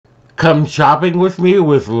Come shopping with me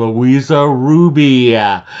with Louisa Ruby.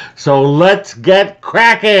 So let's get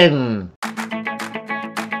cracking!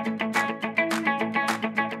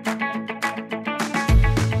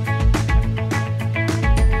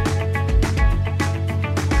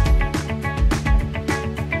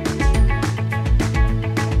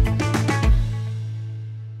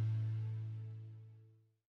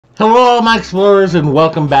 Hello, my explorers, and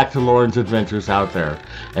welcome back to Loren's Adventures Out There.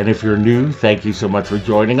 And if you're new, thank you so much for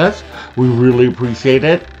joining us. We really appreciate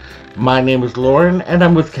it. My name is Loren, and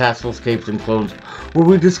I'm with Castles, Capes, and Clones, where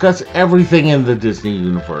we discuss everything in the Disney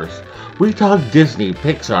universe. We talk Disney,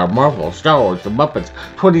 Pixar, Marvel, Star Wars, The Muppets,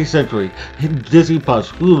 20th Century, Disney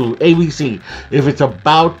Plus, Hulu, ABC. If it's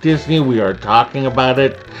about Disney, we are talking about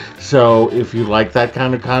it. So if you like that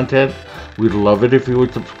kind of content, we'd love it if you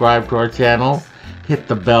would subscribe to our channel. Hit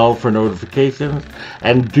the bell for notifications,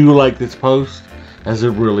 and do like this post, as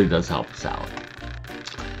it really does help us out.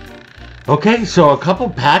 Okay, so a couple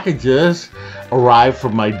packages arrived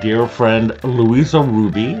from my dear friend Louisa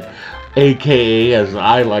Ruby, aka, as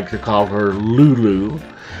I like to call her, Lulu.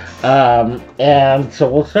 And so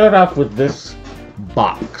we'll start off with this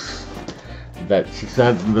box that she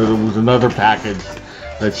sent. There was another package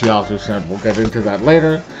that she also sent. We'll get into that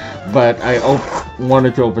later. But I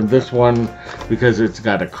wanted to open this one because it's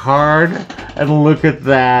got a card. And look at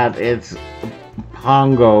that. It's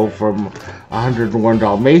Pongo from 101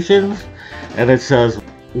 Dalmatians. And it says,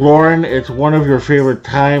 Loren, it's one of your favorite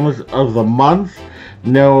times of the month.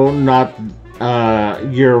 No, not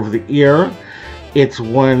year of the year. It's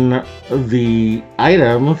when the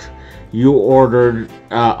items you ordered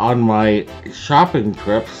on my shopping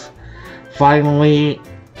trips finally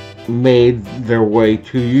made their way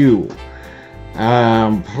to you.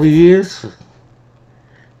 Please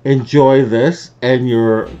enjoy this and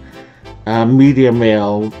your media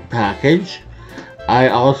mail package. I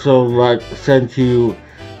also sent you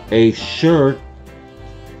a shirt.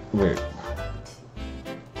 Wait.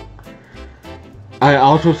 I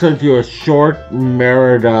also sent you a short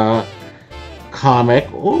Merida comic.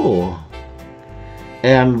 Ooh.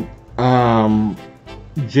 And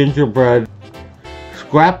gingerbread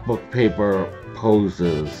scrapbook paper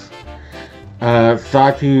poses.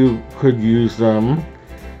 Thought you could use them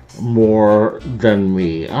more than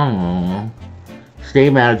me. Oh. Stay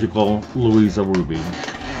magical, Louisa Ruby.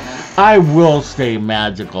 I will stay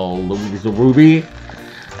magical, Louisa Ruby.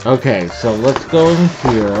 Okay, so let's go in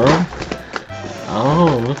here.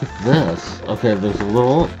 Oh, look at this. Okay, there's a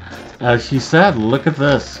little, as she said, look at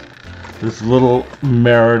this. This little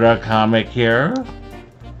Merida comic here.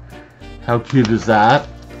 How cute is that?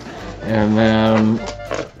 And then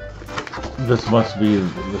this must be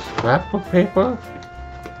the scrapbook paper.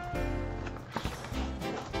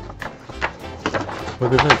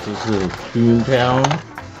 Look at this. This is Toontown.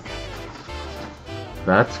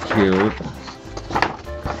 That's cute.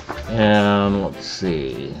 And let's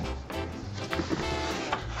see.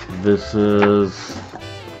 This is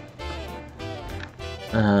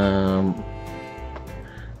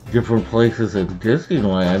different places in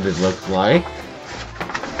Disneyland, it looks like.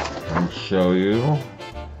 I'll show you.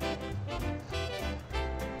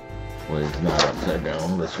 Wait, it's not upside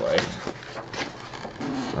down, this way.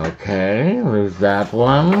 Okay, there's that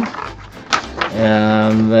one.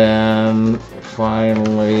 And then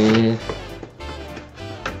finally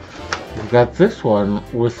we've got this one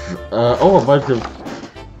with a bunch of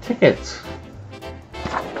tickets.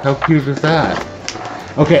 How cute is that?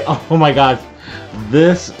 Okay, oh my god.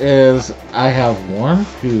 This is, I have 1,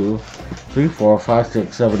 2, 3, 4, 5,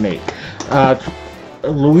 6, 7, 8.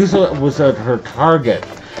 Louisa was at her Target,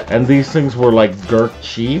 and these things were like dirt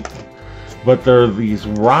cheap, but they're these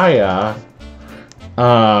Raya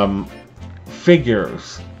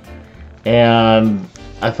figures. And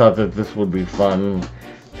I thought that this would be fun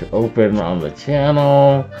to open on the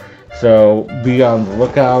channel. So be on the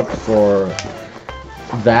lookout for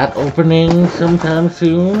that opening sometime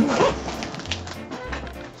soon.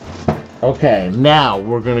 Okay, now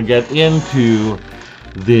we're going to get into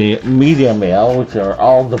the media mail, which are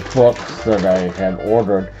all the books that I had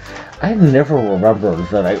ordered. I never remember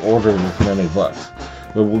that I ordered this many books,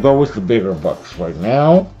 but we'll go with the bigger books right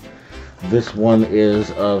now. This one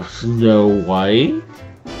is of Snow White,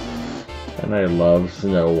 and I love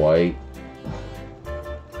Snow White.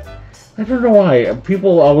 I don't know why.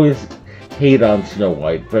 People always hate on Snow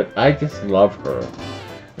White, but I just love her.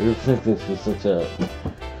 I just think this is such a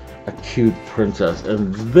cute princess.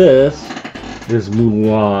 And this is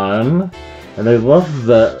Mulan, and I love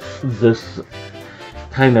this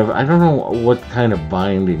kind of, I don't know what kind of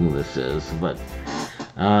binding this is, but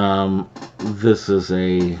this is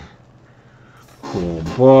a cool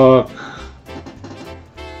book.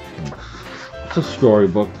 It's a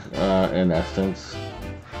storybook in essence,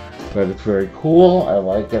 but it's very cool. I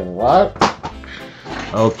like it a lot.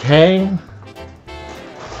 Okay.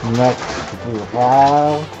 Next we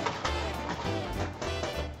have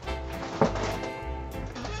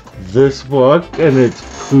this book, and it's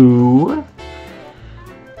Pooh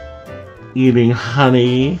eating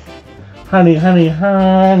honey. Honey, honey,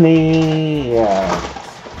 honey. Yeah.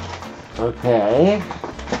 Okay.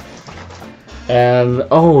 And,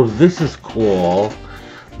 oh, this is cool.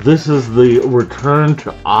 This is the Return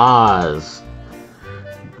to Oz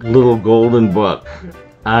little golden book.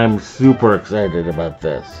 I'm super excited about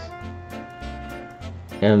this.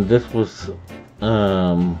 And this was,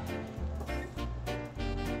 I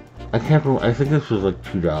can't remember, I think this was like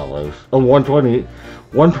 $2. Oh,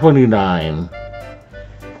 $129.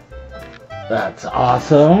 That's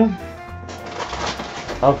awesome.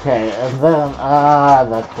 Okay, and then,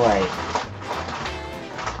 that's right.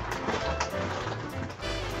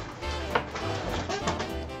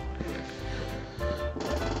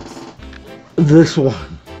 This one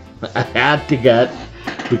I had to get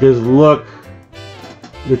because look,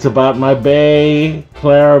 it's about my bae,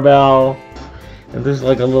 Clarabelle, and there's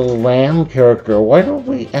like a little lamb character. Why don't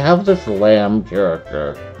we have this lamb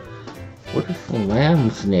character? What is the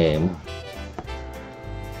lamb's name?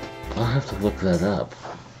 I'll have to look that up.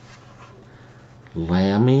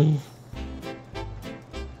 Lammy?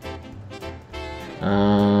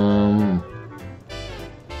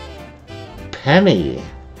 Penny.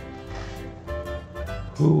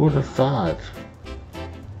 Who would have thought?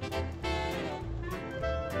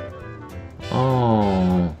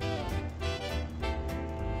 Oh.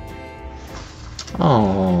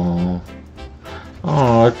 Oh.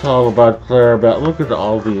 Oh, it's all about Clarabelle. Look at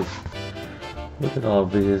all these. Look at all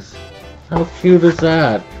these. How cute is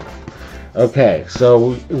that? Okay,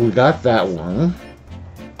 so we got that one.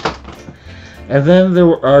 And then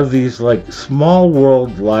there are these like Small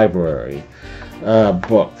World Library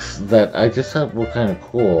books that I just thought were kind of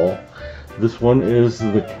cool. This one is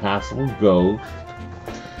The Castle Ghost.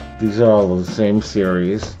 These are all the same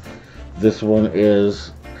series. This one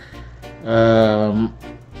is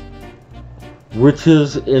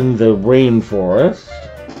Riches in the Rainforest.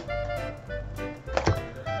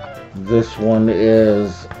 This one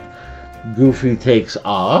is Goofy Takes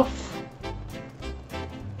Off.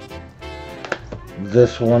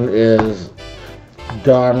 This one is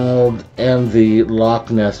Donald and the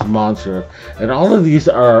Loch Ness Monster. And all of these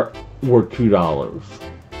were $2.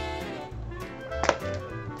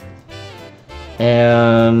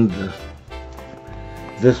 And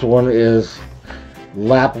this one is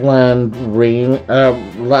Lapland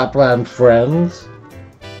Friends.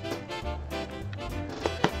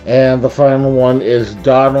 And the final one is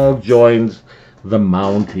Donald Joins the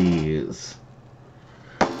Mounties.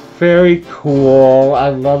 Very cool. I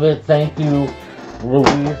love it. Thank you,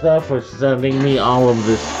 Louisa, for sending me all of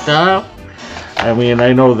this stuff. I mean,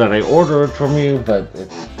 I know that I order it from you, but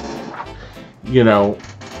it's, you know,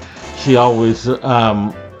 she always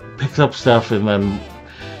picks up stuff and then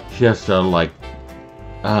she has to like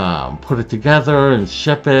put it together and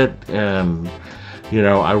ship it, and you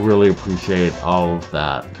know, I really appreciate all of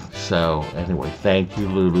that. So anyway, thank you,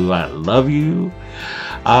 Lulu. I love you.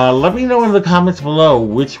 Let me know in the comments below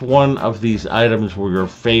which one of these items were your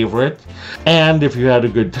favorite. And if you had a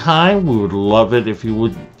good time, we would love it if you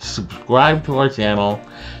would subscribe to our channel,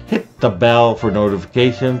 hit the bell for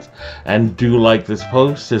notifications, and do like this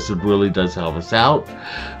post. This really does help us out.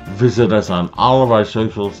 Visit us on all of our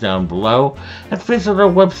socials down below, and visit our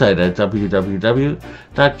website at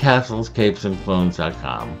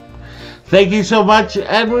www.castlescapesandclones.com. Thank you so much,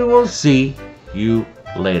 and we will see you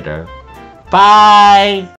later.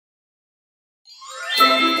 Bye!